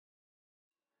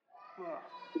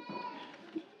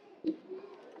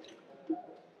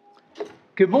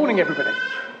Good morning, everybody.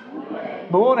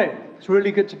 Morning. It's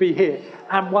really good to be here.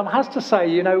 And one has to say,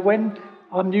 you know, when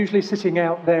I'm usually sitting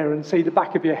out there and see the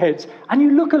back of your heads, and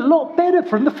you look a lot better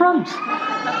from the front.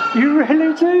 You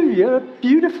really do. You're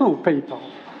beautiful people.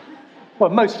 Well,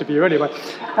 most of you, anyway.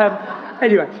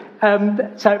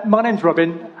 So my name's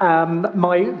Robin.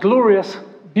 My glorious,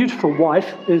 beautiful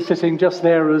wife is sitting just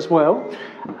there as well.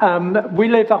 We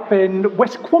live up in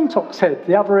West Quantocks Head,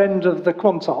 the other end of the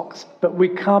Quantocks, but we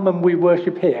come and we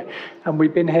worship here, and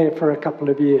we've been here for a couple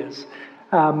of years.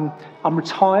 I'm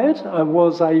retired. I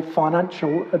was a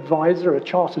financial advisor, a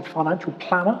chartered financial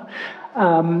planner,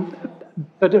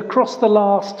 but across the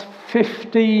last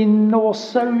 15 or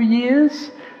so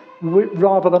years,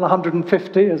 rather than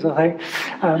 150, as I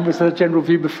think was the general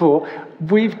view before,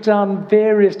 we've done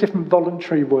various different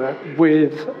voluntary work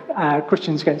with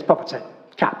Christians Against Poverty,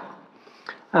 CAP.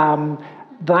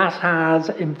 That has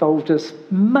involved us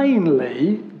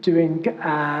mainly doing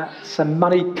some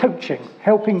money coaching,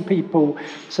 helping people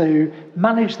to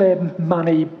manage their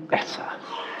money better.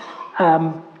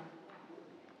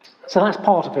 So that's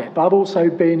part of it. But I've also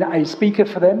been a speaker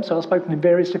for them, so I've spoken in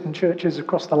various different churches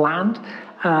across the land.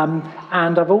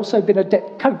 And I've also been a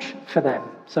debt coach for them.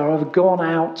 So I've gone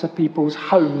out to people's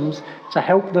homes to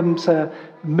help them to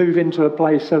move into a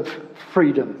place of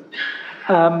freedom.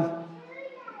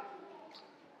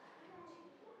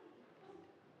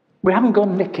 We haven't got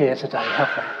Nick here today,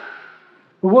 have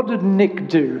we? What did Nick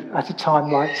do at a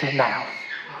time like now?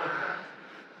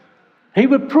 He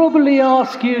would probably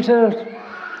ask you to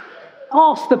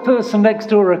ask the person next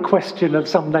door a question of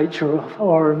some nature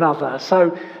or another.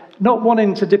 So not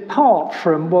wanting to depart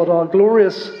from what our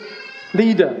glorious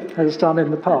leader has done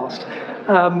in the past.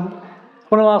 I want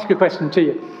to ask a question to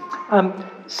you.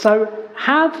 So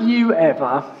have you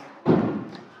ever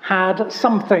had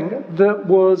something that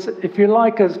was, if you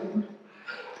like, as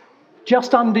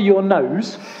just under your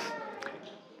nose,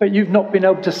 but you've not been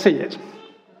able to see it?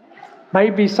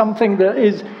 Maybe something that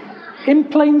is in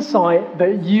plain sight,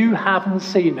 but you haven't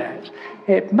seen it.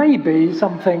 It may be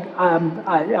something,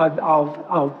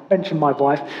 I'll mention my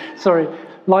wife,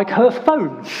 like her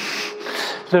phone.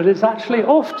 That is actually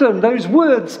often those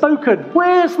words spoken,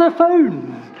 where's the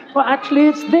phone? Well, actually,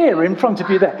 it's there in front of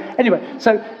you there. Anyway,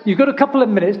 so you've got a couple of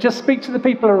minutes, just speak to the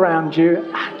people around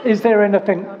you. Is there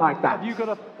anything like that?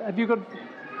 Have you got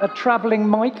a travelling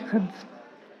mic?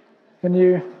 Can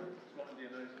you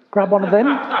grab one of them?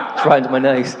 It's right under my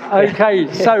nose.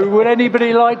 Okay, so would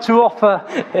anybody like to offer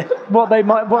what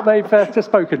they've just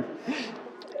spoken?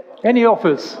 Any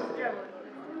offers?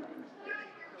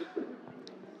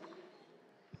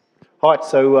 Hi,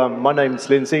 so my name's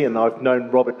Lindsay, and I've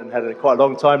known Robin and had it quite a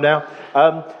long time now.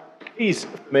 Keys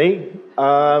for me.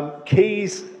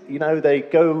 Keys, you know, they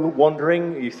go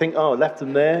wandering. You think, oh, I left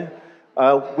them there.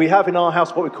 We have in our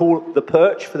house what we call the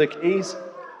perch for the keys.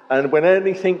 And when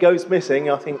anything goes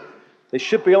missing, I think they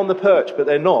should be on the perch, but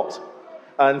they're not.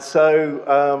 And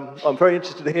so I'm very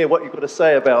interested to hear what you've got to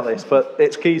say about this, but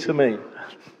it's keys for me.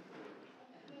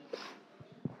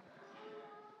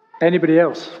 Anybody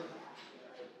else?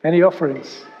 Any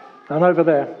offerings? And over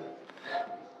there.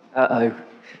 Uh-oh.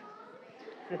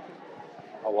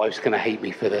 My wife's going to hate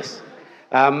me for this.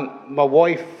 My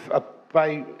wife,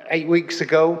 about 8 weeks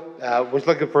ago, was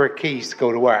looking for her keys to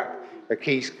go to work. Her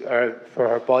keys for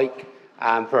her bike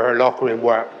and for her locker in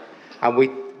work. And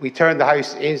we turned the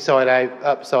house inside out,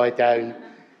 upside down.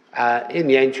 In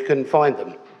the end, she couldn't find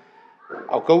them.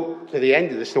 I'll go to the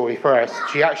end of the story first.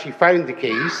 She actually found the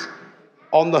keys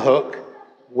on the hook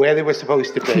where they were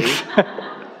supposed to be,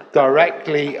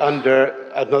 directly under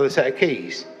another set of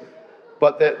keys.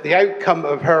 But the outcome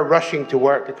of her rushing to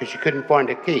work because she couldn't find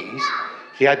her keys,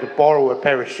 she had to borrow a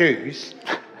pair of shoes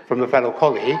from a fellow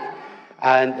colleague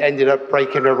and ended up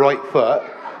breaking her right foot,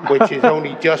 which is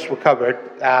only just recovered.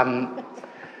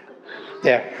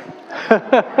 There.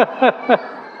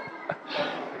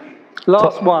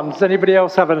 Last one. Does anybody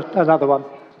else have another one?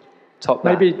 Top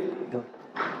Maybe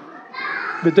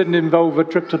that didn't involve a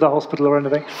trip to the hospital or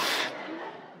anything.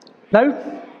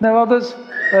 No? No others?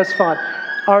 That's fine.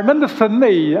 I remember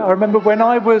when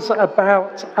I was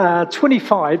about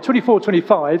 24,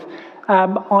 25,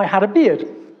 I had a beard.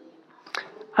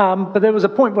 But there was a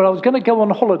point where I was going to go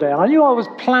on holiday, and I knew I was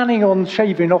planning on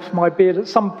shaving off my beard at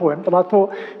some point, but I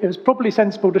thought it was probably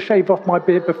sensible to shave off my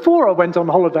beard before I went on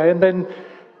holiday, and then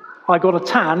I got a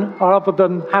tan, rather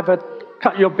than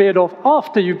cut your beard off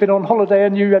after you've been on holiday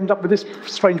and you end up with this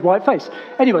strange white face.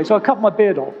 Anyway, so I cut my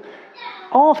beard off.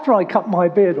 After I cut my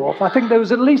beard off, I think there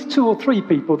was at least 2 or 3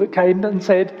 people that came and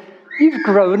said, "You've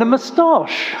grown a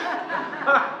moustache."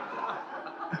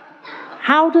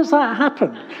 How does that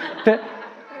happen? That,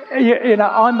 you know,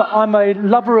 I'm a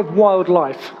lover of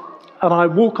wildlife, and I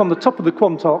walk on the top of the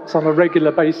Quantocks on a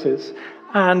regular basis,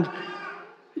 and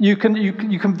you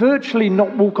can virtually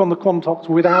not walk on the Quantocks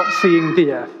without seeing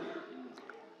deer,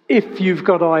 if you've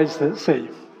got eyes that see.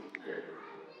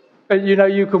 But you know,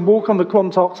 you can walk on the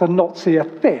Quantocks and not see a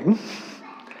thing.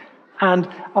 And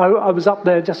I was up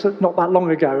there just not that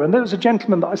long ago, and there was a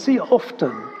gentleman that I see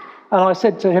often. And I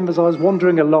said to him as I was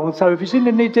wandering along, "So have you seen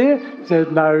any deer?" He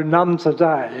said, "No, none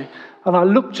today." And I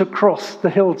looked across the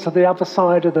hill to the other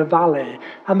side of the valley,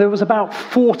 and there was about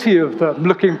 40 of them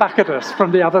looking back at us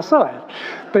from the other side.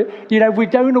 But, you know, we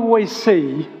don't always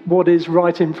see what is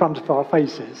right in front of our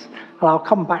faces. And I'll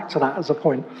come back to that as a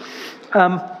point.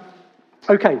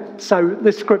 Okay, so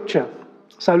this scripture.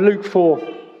 So Luke 4,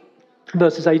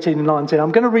 verses 18 and 19.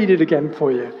 I'm going to read it again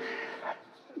for you.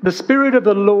 "The Spirit of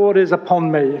the Lord is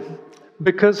upon me,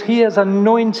 because he has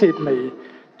anointed me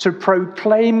to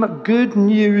proclaim good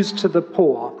news to the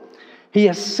poor. He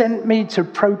has sent me to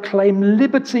proclaim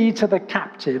liberty to the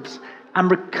captives and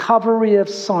recovery of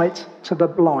sight to the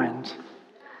blind,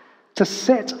 to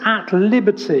set at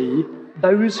liberty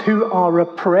those who are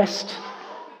oppressed,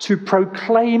 to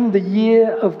proclaim the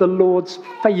year of the Lord's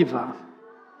favor."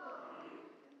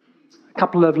 A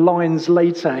couple of lines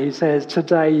later, he says,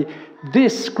 "Today,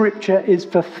 this scripture is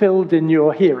fulfilled in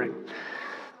your hearing."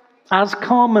 As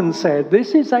Carmen said,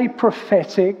 this is a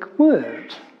prophetic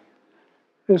word.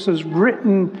 This was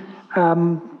written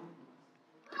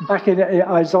back in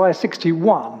Isaiah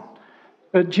 61,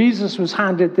 but Jesus was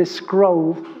handed this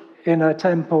scroll in a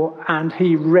temple and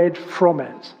he read from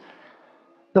it.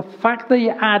 The fact that he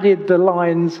added the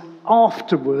lines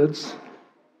afterwards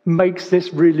makes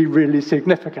this really, really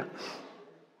significant.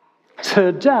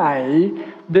 Today,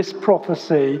 this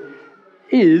prophecy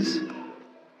is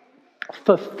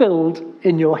fulfilled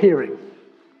in your hearing.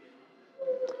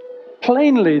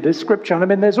 Plainly, this scripture, and I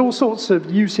mean, there's all sorts of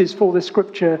uses for this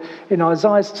scripture in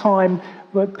Isaiah's time,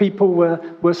 where people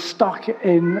were stuck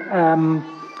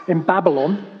in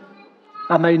Babylon,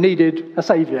 and they needed a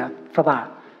saviour for that.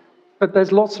 But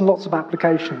there's lots and lots of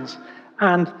applications.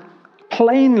 And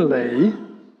plainly,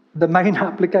 the main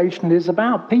application is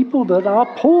about people that are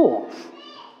poor.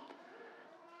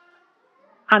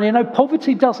 And you know,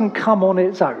 poverty doesn't come on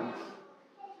its own.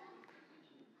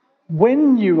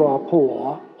 When you are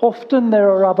poor, often there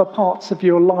are other parts of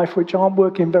your life which aren't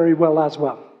working very well as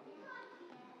well.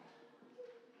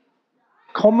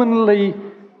 Commonly,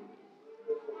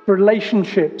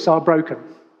 relationships are broken.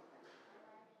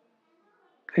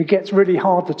 It gets really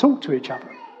hard to talk to each other.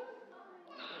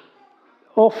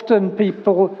 Often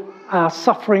people are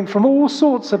suffering from all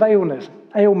sorts of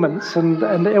ailments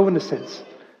and illnesses,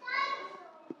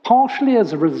 partially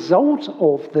as a result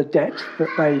of the debt that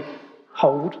they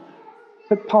hold,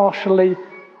 but partially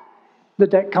the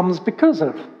debt comes because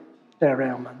of their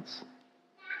ailments.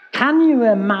 Can you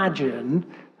imagine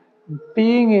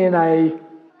being in a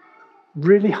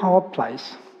really hard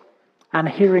place and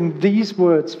hearing these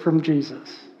words from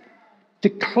Jesus,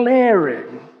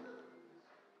 declaring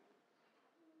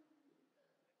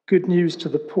good news to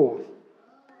the poor,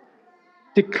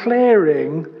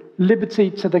 declaring liberty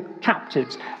to the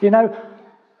captives? You know,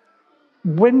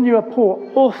 when you are poor,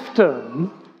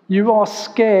 often you are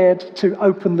scared to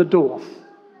open the door,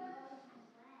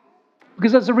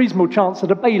 because there's a reasonable chance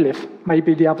that a bailiff may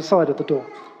be the other side of the door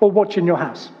or watching your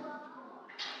house.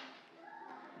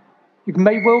 You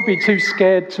may well be too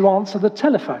scared to answer the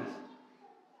telephone.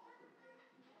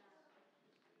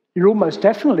 You're almost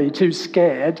definitely too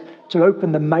scared to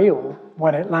open the mail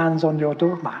when it lands on your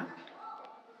doormat.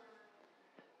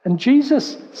 And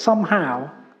Jesus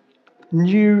somehow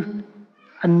knew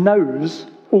and knows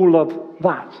all of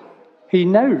that. He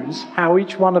knows how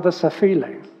each one of us are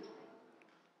feeling.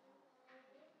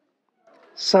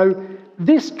 So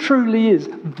this truly is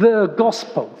the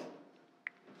gospel.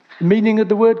 The meaning of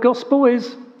the word gospel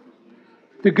is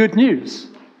the good news.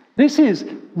 This is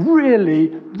really,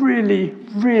 really,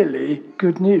 really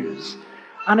good news.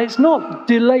 And it's not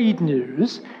delayed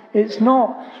news. It's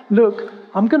not, look,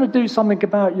 I'm going to do something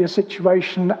about your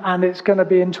situation and it's going to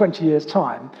be in 20 years'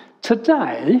 time.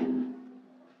 Today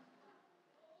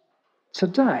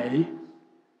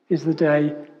is the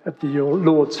day of the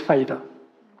Lord's favour.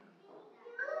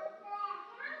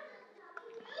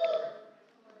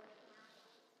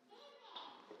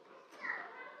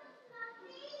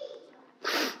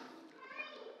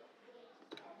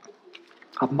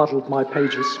 I've muddled my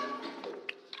pages.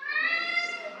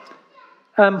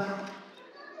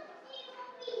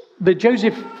 The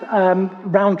Joseph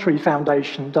Rowntree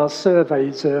Foundation does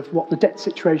surveys of what the debt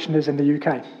situation is in the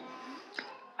UK.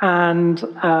 And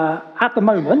at the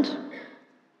moment,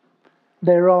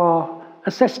 there are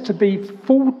assessed to be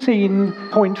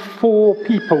 14.4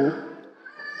 people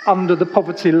under the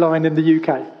poverty line in the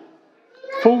UK.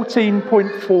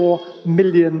 14.4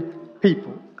 million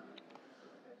people.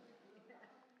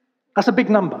 That's a big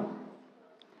number.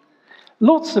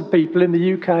 Lots of people in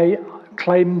the UK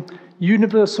claim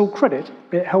universal credit.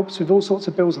 It helps with all sorts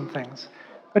of bills and things.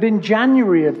 But in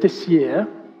January of this year,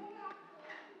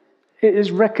 it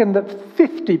is reckoned that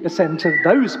 50% of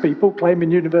those people claiming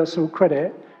universal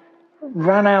credit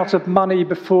ran out of money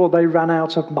before they ran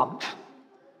out of month.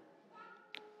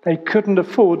 They couldn't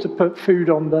afford to put food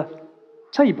on the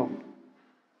table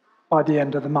by the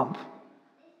end of the month.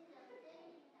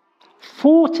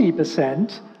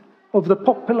 40% of the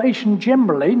population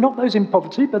generally, not those in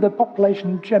poverty, but the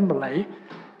population generally,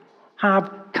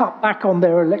 have cut back on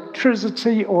their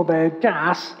electricity or their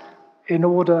gas in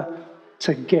order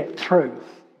to get through,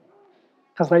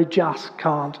 because they just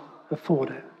can't afford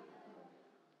it.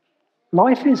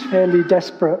 Life is fairly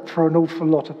desperate for an awful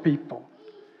lot of people.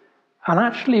 And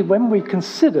actually, when we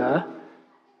consider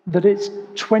that it's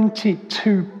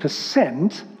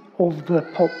 22% of the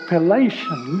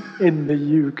population in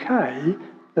the UK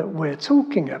that we're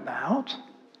talking about,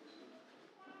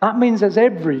 that means there's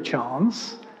every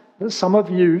chance that some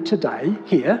of you today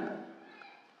here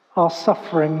are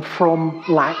suffering from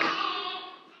lack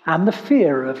and the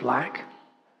fear of lack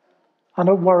and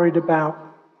are worried about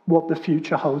what the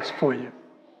future holds for you.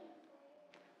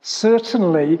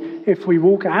 Certainly, if we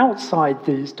walk outside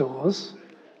these doors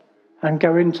and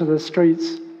go into the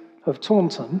streets of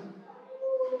Taunton,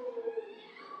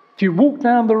 if you walk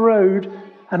down the road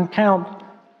and count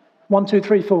 1, 2,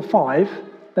 3, 4, 5,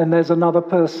 then there's another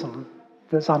person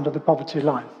that's under the poverty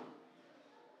line.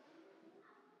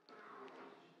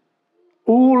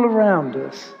 All around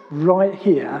us, right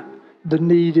here, the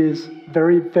need is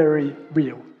very, very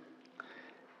real.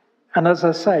 And as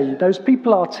I say, those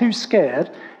people are too scared.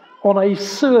 On a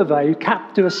survey,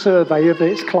 CAP do a survey of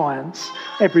its clients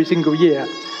every single year,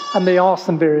 and they ask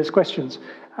them various questions.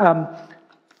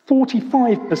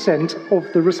 45%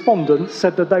 of the respondents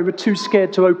said that they were too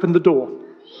scared to open the door.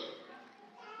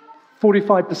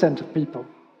 45% of people.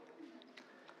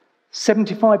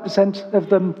 75% of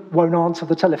them won't answer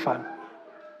the telephone.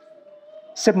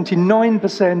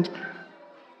 79%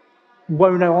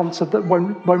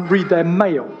 won't read their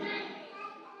mail.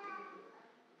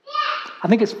 I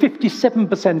think it's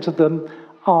 57% of them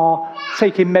are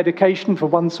taking medication for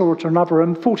one sort or another,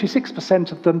 and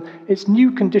 46% of them, it's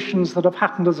new conditions that have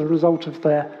happened as a result of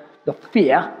the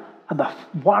fear and the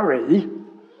worry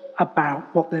about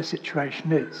what their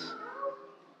situation is.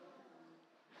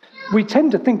 We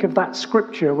tend to think of that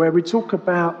scripture where we talk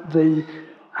about those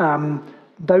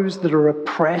that are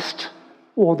oppressed,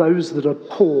 or those that are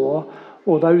poor,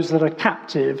 or those that are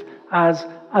captive, as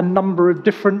a number of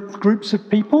different groups of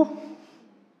people.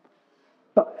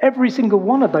 But every single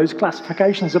one of those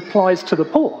classifications applies to the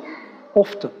poor,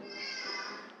 often.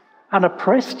 And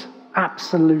oppressed,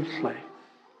 absolutely.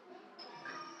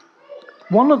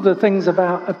 One of the things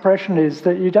about oppression is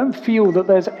that you don't feel that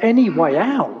there's any way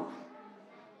out.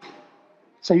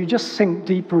 So you just sink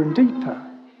deeper and deeper.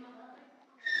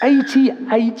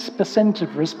 88%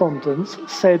 of respondents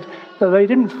said that they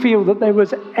didn't feel that there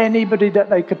was anybody that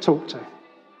they could talk to.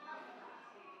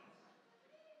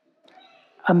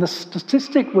 And the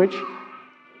statistic which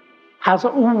has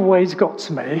always got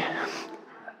to me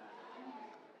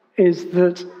is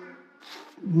that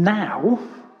now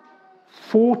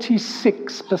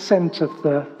 46% of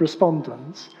the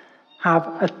respondents have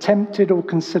attempted or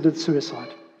considered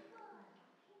suicide.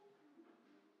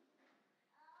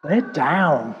 They're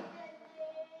down.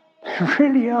 They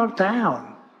really are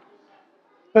down.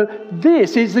 But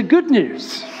this is the good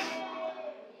news.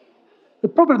 The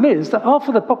problem is that half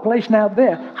of the population out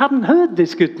there hadn't heard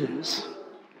this good news.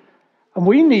 And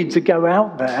we need to go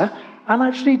out there and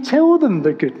actually tell them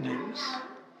the good news.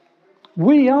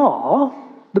 We are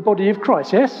the body of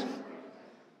Christ, yes?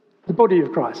 The body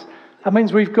of Christ. That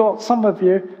means some of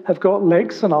you have got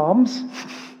legs and arms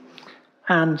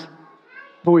and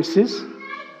voices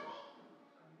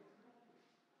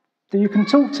that you can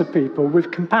talk to people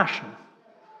with compassion.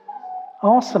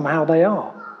 Ask them how they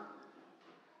are.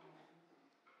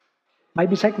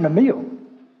 Maybe take them a meal.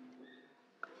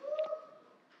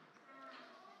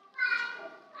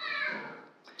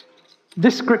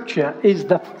 This scripture is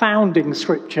the founding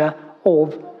scripture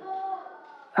of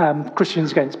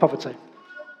Christians Against Poverty.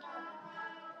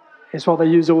 It's what they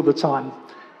use all the time.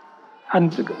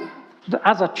 And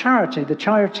as a charity, the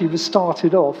charity was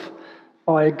started off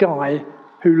by a guy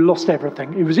who lost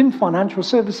everything. He was in financial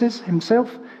services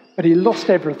himself, but he lost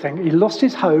everything. He lost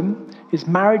his home, his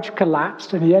marriage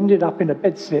collapsed, and he ended up in a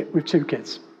bedsit with 2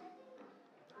 kids.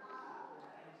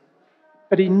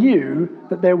 But he knew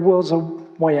that there was a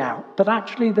way out, that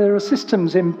actually there are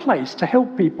systems in place to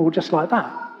help people just like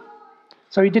that.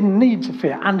 So he didn't need to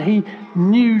fear, and he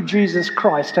knew Jesus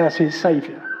Christ as his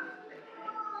Saviour.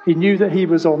 He knew that he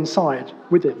was on side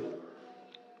with him.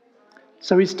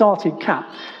 So he started CAP.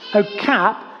 Now,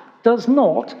 CAP does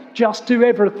not just do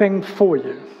everything for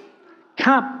you.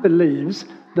 CAP believes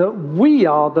that we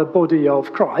are the body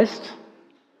of Christ.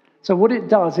 So what it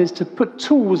does is to put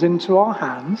tools into our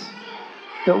hands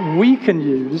that we can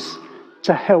use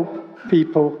to help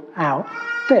people out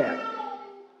there.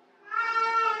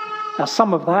 Now,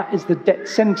 some of that is the debt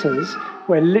centres,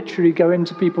 where literally go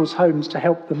into people's homes to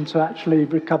help them to actually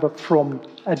recover from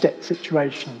a debt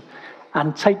situation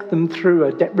and take them through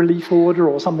a debt relief order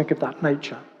or something of that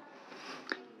nature.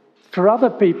 For other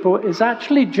people, it's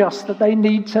actually just that they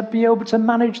need to be able to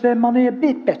manage their money a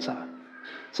bit better.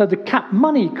 So the CAP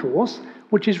Money course,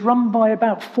 which is run by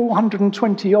about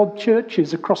 420 odd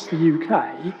churches across the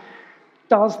UK,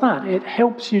 does that. It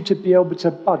helps you to be able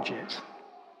to budget.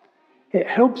 It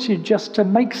helps you just to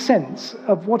make sense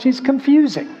of what is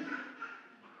confusing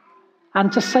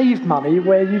and to save money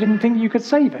where you didn't think you could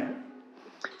save it.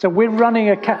 So we're running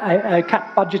a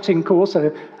CAP budgeting course,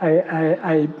 a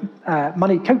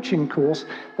money coaching course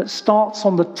that starts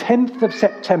on the 10th of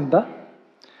September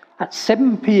at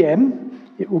 7 p.m.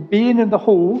 It will be in the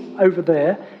hall over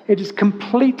there. It is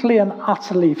completely and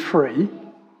utterly free.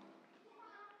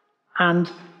 And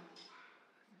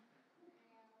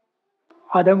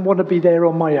I don't want to be there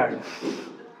on my own.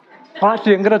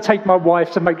 Actually, I'm going to take my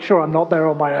wife to make sure I'm not there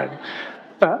on my own.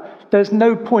 But there's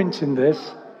no point in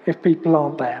this if people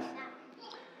aren't there.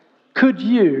 Could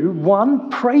you, one,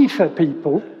 pray for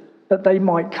people that they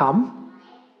might come,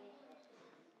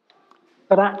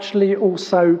 but actually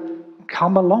also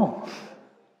come along?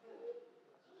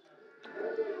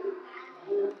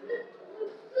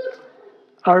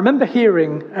 I remember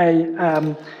hearing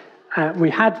we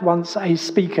had once a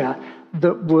speaker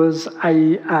that was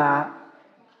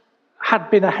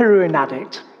had been a heroin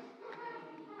addict,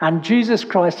 and Jesus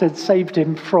Christ had saved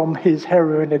him from his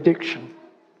heroin addiction.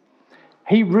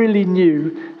 He really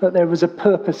knew that there was a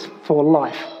purpose for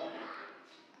life.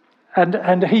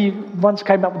 And he once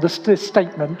came up with this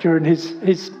statement during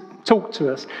his talk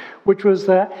to us, which was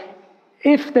that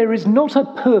if there is not a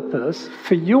purpose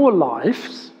for your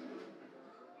lives,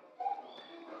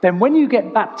 then when you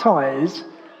get baptized,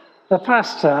 the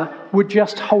pastor would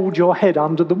just hold your head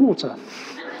under the water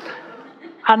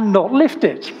and not lift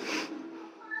it.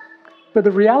 But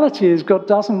the reality is God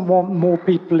doesn't want more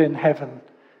people in heaven.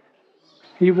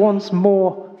 He wants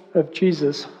more of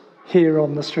Jesus here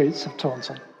on the streets of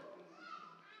Taunton.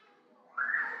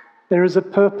 There is a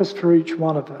purpose for each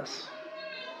one of us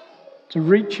to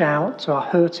reach out to a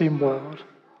hurting world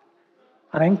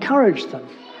and encourage them,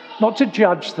 not to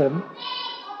judge them,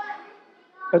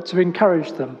 but to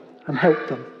encourage them and help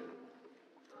them.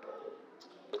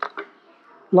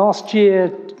 Last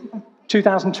year,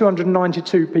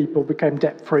 2,292 people became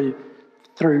debt-free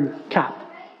through CAP.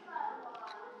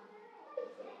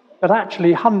 But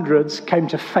actually, hundreds came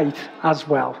to faith as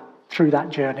well through that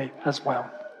journey as well.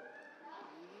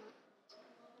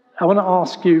 I want to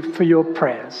ask you for your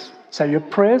prayers. So your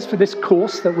prayers for this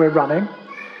course that we're running,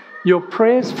 your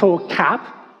prayers for CAP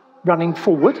running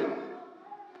forward,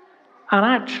 and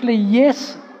actually,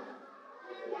 yes,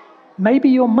 maybe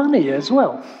your money as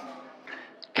well.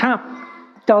 CAP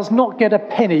does not get a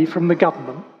penny from the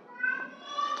government.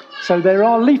 So there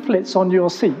are leaflets on your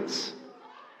seats.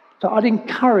 But I'd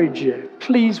encourage you,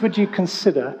 please would you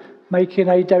consider making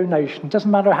a donation.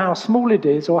 Doesn't matter how small it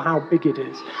is or how big it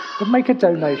is, but make a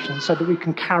donation so that we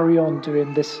can carry on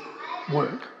doing this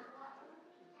work.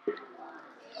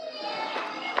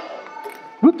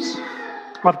 Whoops.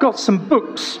 I've got some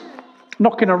books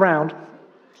knocking around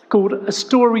called A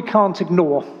Story Can't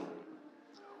Ignore,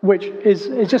 which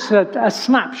is just a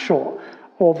snapshot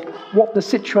of what the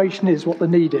situation is, what the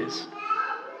need is.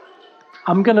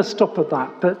 I'm going to stop at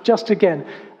that, but just again,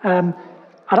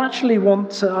 I'd actually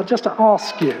want to just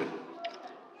ask you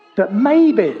that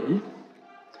maybe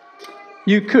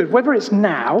you could, whether it's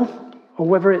now or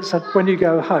whether it's when you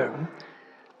go home,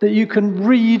 that you can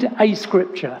read a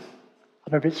scripture. I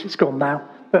don't know if it's gone now,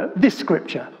 but this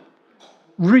scripture.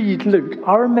 Read Luke.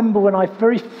 I remember when I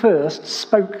very first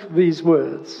spoke these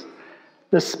words,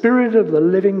 "The Spirit of the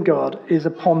living God is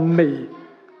upon me,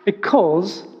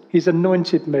 because he's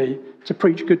anointed me to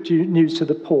preach good news to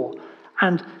the poor."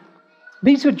 And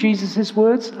These are Jesus'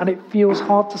 words, and it feels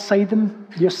hard to say them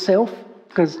yourself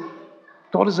because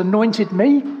God has anointed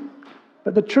me.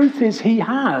 But the truth is, he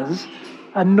has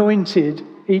anointed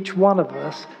each one of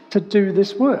us to do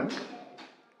this work.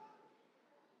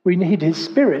 We need his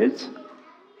Spirit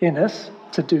in us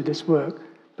to do this work.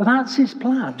 But that's his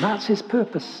plan. That's his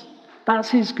purpose. That's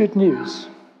his good news.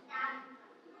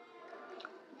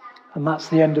 And that's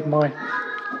the end of my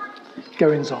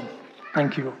goings on.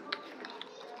 Thank you all.